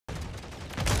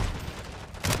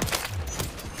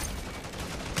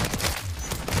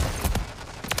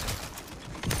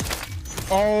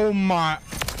Oh my.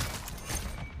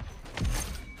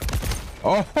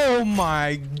 Oh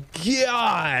my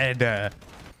god.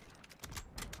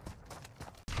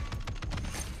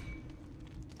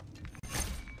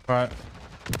 What?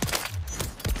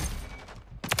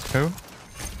 Who?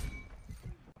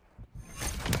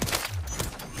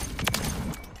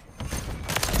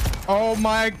 Oh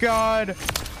my god.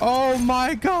 Oh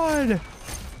my god.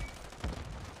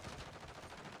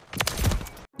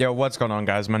 Yo, what's going on,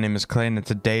 guys? My name is Clay, and in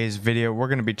today's video we're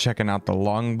going to be checking out the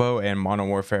longbow in Modern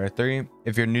Warfare 3.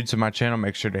 If you're new to my channel,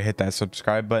 make sure to hit that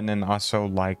subscribe button and also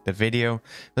like the video.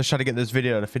 Let's try to get this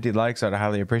video to 50 likes. I'd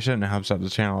highly appreciate it, and it helps out the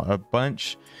channel a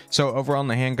bunch. So over on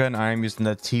the handgun, I am using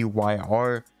the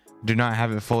TYR. Do not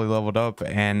have it fully leveled up,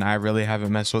 and I really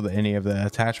haven't messed with any of the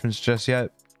attachments just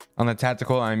yet. On the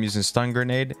tactical, I'm using stun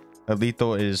grenade. The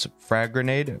lethal is frag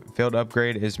grenade. Field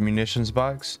upgrade is munitions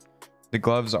box. The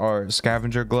gloves are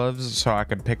scavenger gloves, so I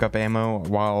can pick up ammo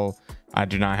while I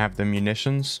do not have the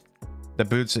munitions. The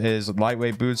boots is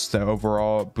lightweight boots to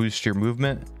overall boost your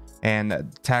movement. And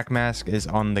tac mask is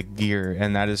on the gear,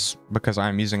 and that is because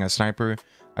I'm using a sniper.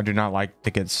 I do not like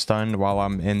to get stunned while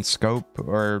I'm in scope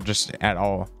or just at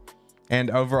all. And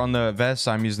over on the vest,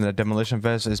 I'm using the demolition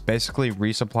vest. It's basically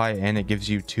resupply, and it gives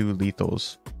you 2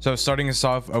 lethals. So starting us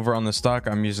off over on the stock,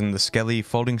 I'm using the Skelly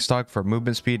folding stock for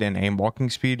movement speed and aim walking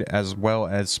speed, as well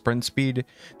as sprint speed.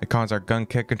 The cons are gun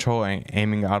kick control and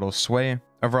aiming auto sway.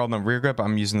 Over on the rear grip,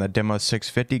 I'm using the Demo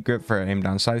 650 grip for aim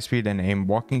down sight speed and aim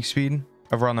walking speed.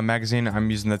 Over on the magazine,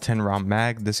 I'm using the 10 round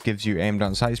mag. This gives you aim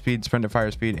down sight speed, sprint to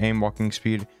fire speed, aim walking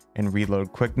speed, and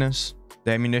reload quickness.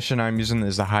 The ammunition I'm using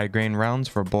is the high grain rounds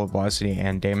for bullet velocity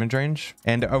and damage range.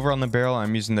 And over on the barrel,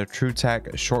 I'm using the True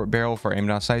Tac short barrel for aim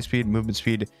down sight speed, movement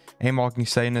speed, aim walking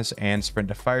steadiness, and sprint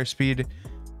to fire speed.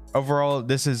 Overall,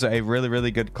 this is a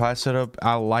really good class setup.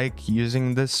 I like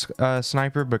using this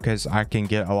sniper because I can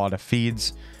get a lot of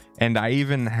feeds, and I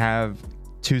even have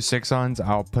 2 6-ons.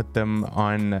 I'll put them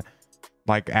on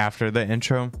like after the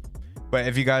intro. But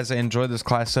if you guys enjoy this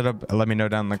class setup, let me know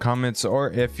down in the comments, or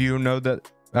if you know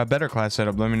that a better class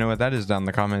setup, let me know what that is down in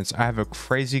the comments. I have a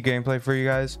crazy gameplay for you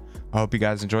guys. I hope you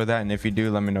guys enjoy that, and if you do,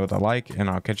 let me know with a like, and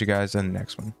I'll catch you guys in the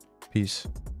next one. Peace.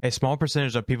 A small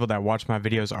percentage of people that watch my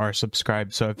videos are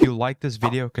subscribed, so if you like this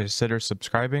video, consider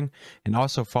subscribing, and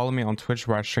also follow me on Twitch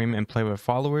where I stream and play with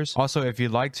followers. Also, if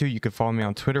you'd like to, you can follow me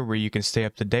on Twitter where you can stay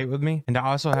up to date with me, and I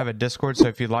also have a Discord, so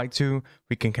if you'd like to,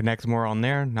 we can connect more on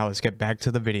there. Now let's get back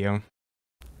to the video.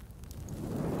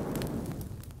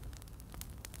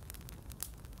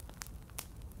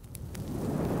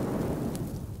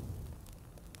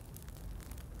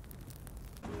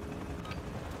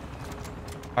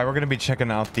 Alright, we're going to be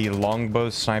checking out the longbow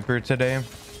sniper today.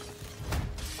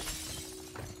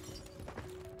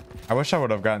 I wish I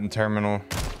would have gotten terminal.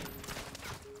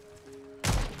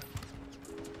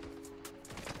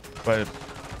 But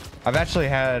I've actually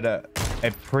had a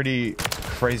pretty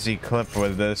crazy clip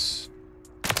with this.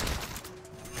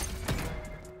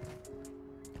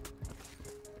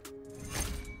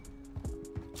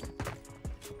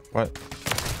 What?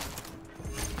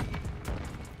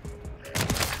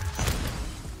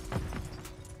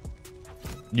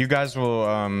 You guys will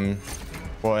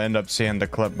end up seeing the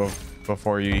clip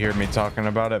before you hear me talking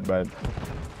about it, but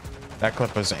that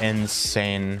clip was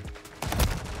insane.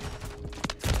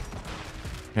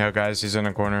 Yeah, guys, he's in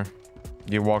a corner.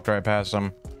 You walked right past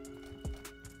him.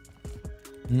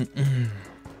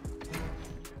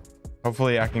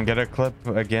 Hopefully I can get a clip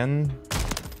again,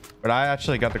 but I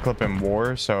actually got the clip in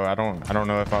war, so I don't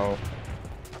know if I'll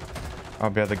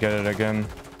be able to get it again.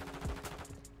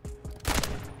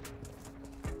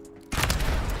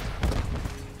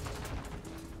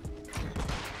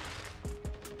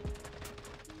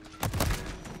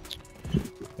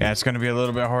 Yeah, it's going to be a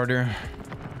little bit harder.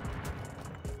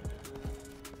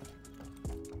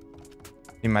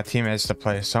 Need my teammates to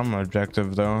play some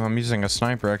objective, though. I'm using a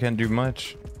sniper. I can't do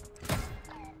much.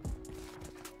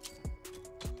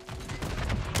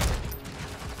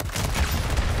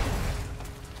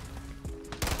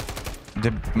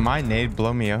 Did my nade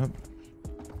blow me up?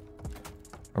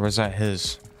 Or was that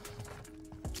his?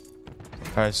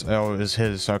 Oh, it was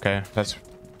his. Okay, that's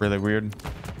really weird.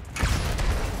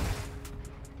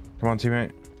 Come on,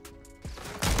 teammate.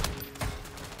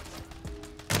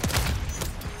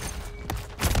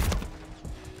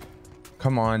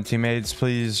 Come on, teammates,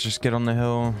 please just get on the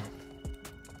hill.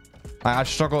 I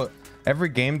struggle every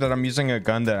game that I'm using a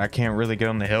gun that I can't really get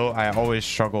on the hill. I always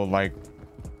struggle like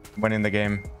winning the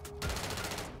game.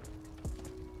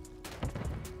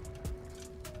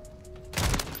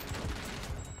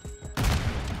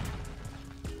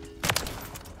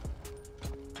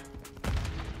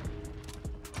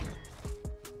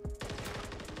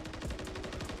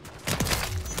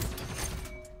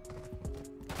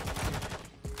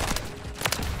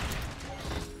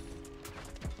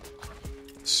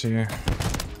 see.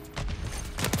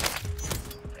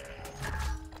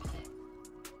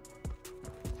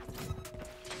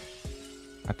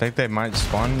 I think they might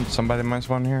spawn. Somebody might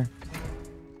spawn here.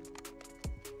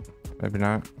 Maybe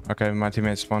not. Okay, my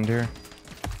teammate spawned here.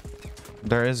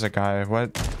 There is a guy.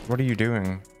 What are you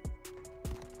doing?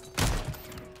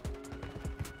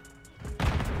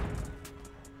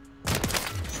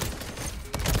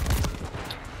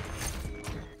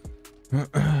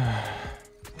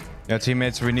 Yeah,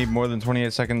 teammates, we need more than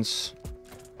 28 seconds.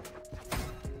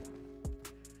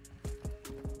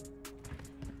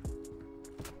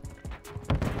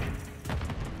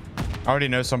 I already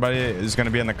know somebody is going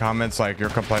to be in the comments like you're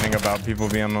complaining about people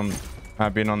being on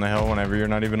not being on the hill whenever you're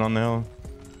not even on the hill.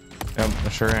 Yep, I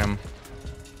sure am.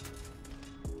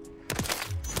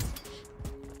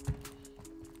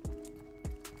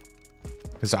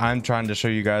 Because I'm trying to show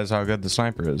you guys how good the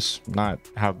sniper is, not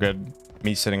how good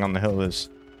me sitting on the hill is.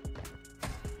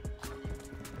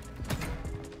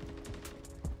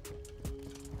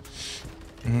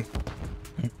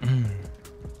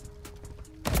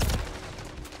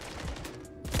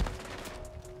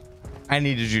 I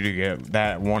needed you to get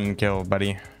that one kill,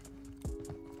 buddy.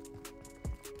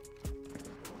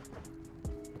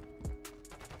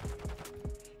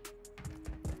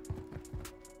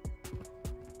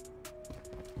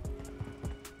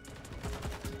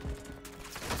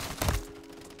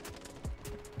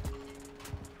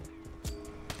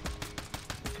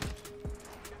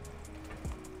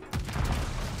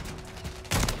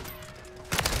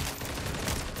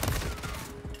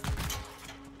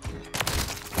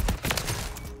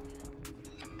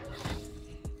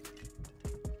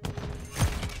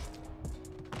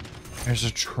 There's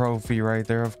a trophy right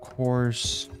there, of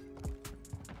course.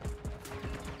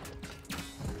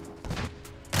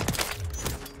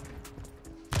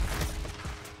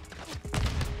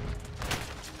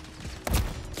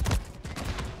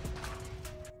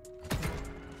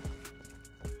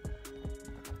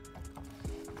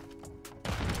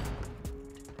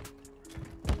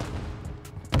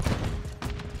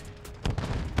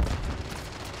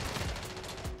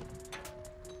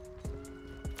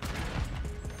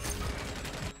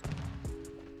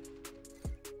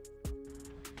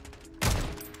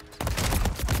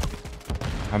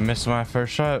 I missed my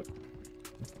first shot,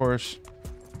 of course.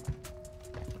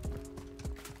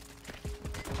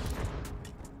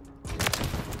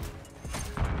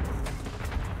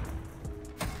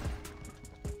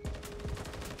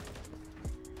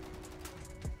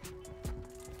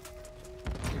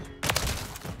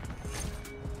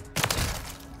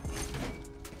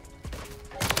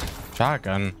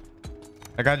 Shotgun.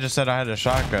 That guy just said I had a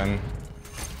shotgun.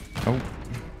 Oh.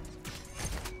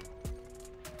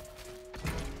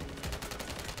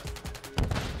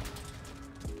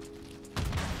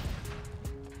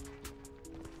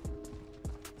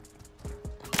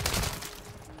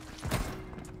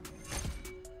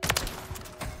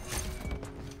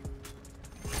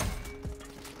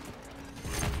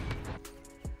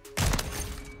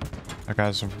 That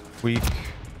guy's weak.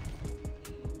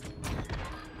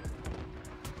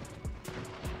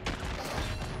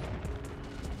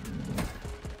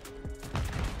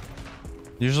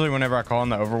 Usually whenever I call in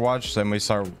the Overwatch, then we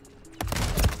start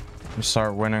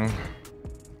winning.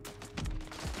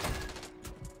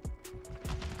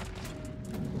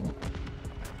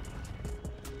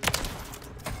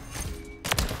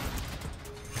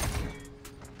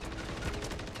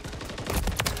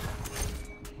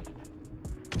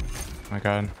 My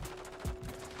God.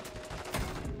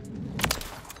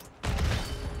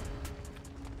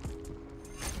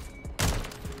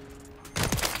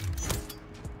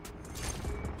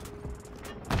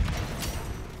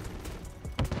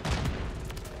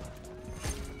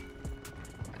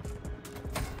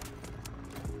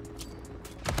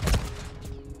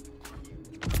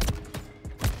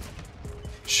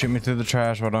 Shoot me through the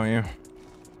trash, why don't you?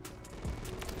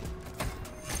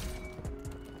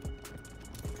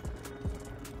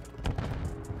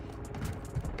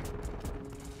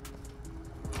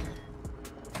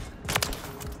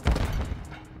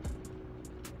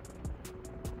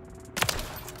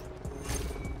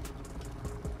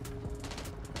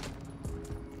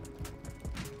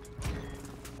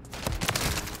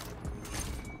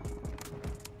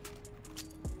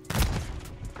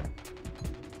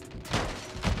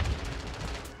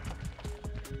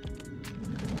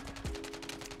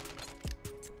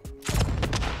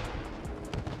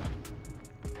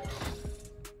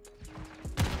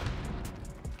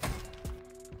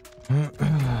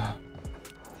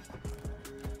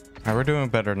 Alright, we're doing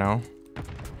better now.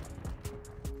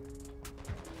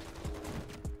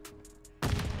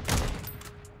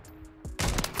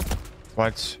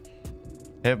 What?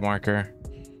 Hit marker.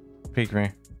 Peek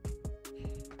me.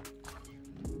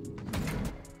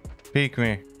 Peek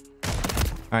me.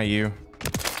 Not you.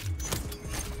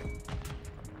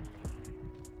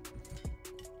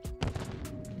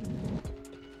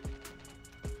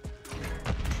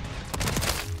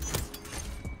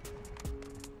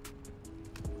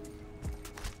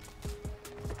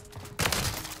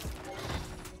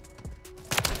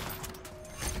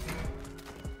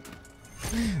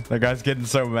 That guy's getting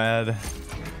so mad.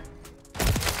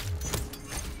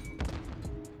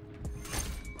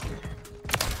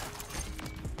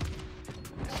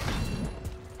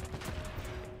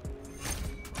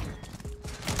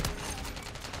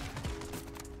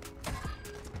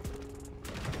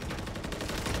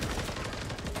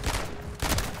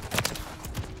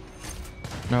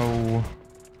 No.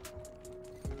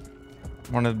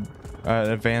 Want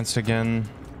to advance again.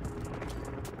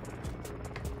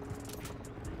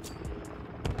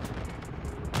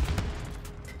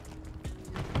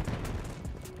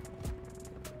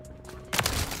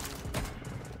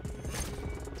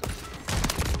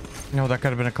 No, that could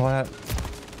have been a collat.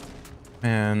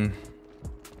 And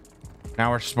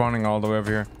now we're spawning all the way over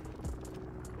here.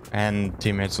 And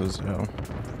teammates lose. Oh,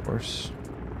 of course.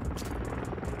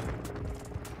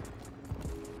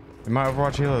 Did my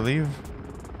Overwatch healer leave?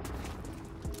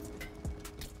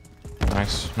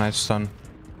 Nice, nice stun.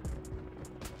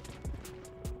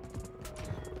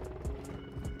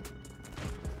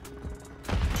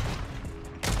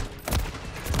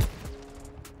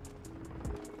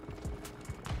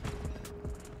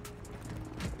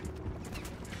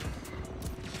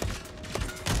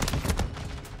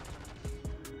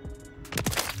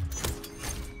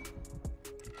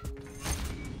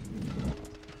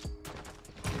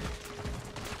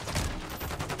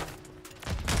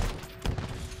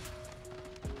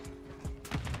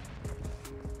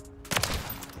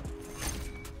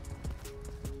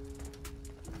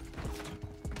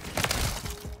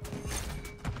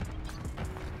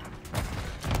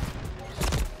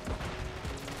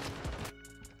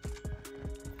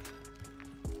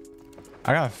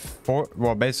 I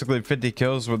got basically 50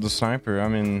 kills with the sniper. I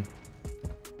mean,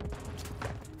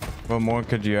 what more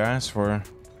could you ask for?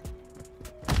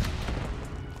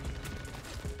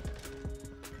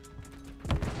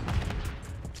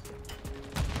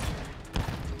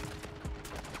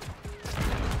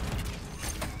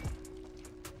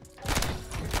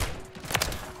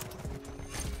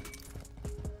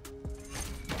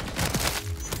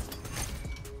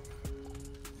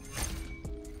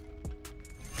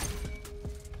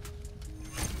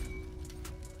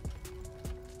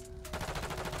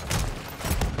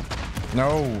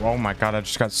 No, oh my god, I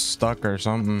just got stuck or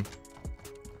something.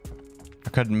 I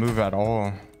couldn't move at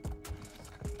all.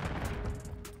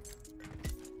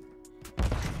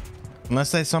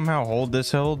 Unless they somehow hold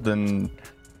this hill, then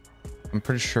I'm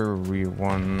pretty sure we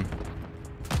won.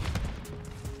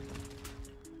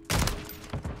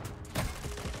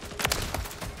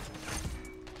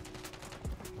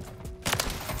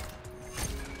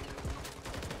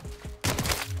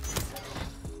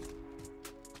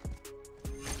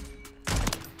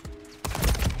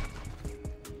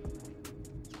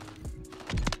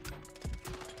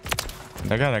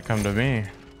 They gotta come to me.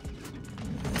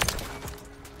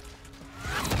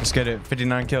 Let's get it.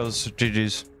 59 kills.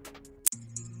 GG's.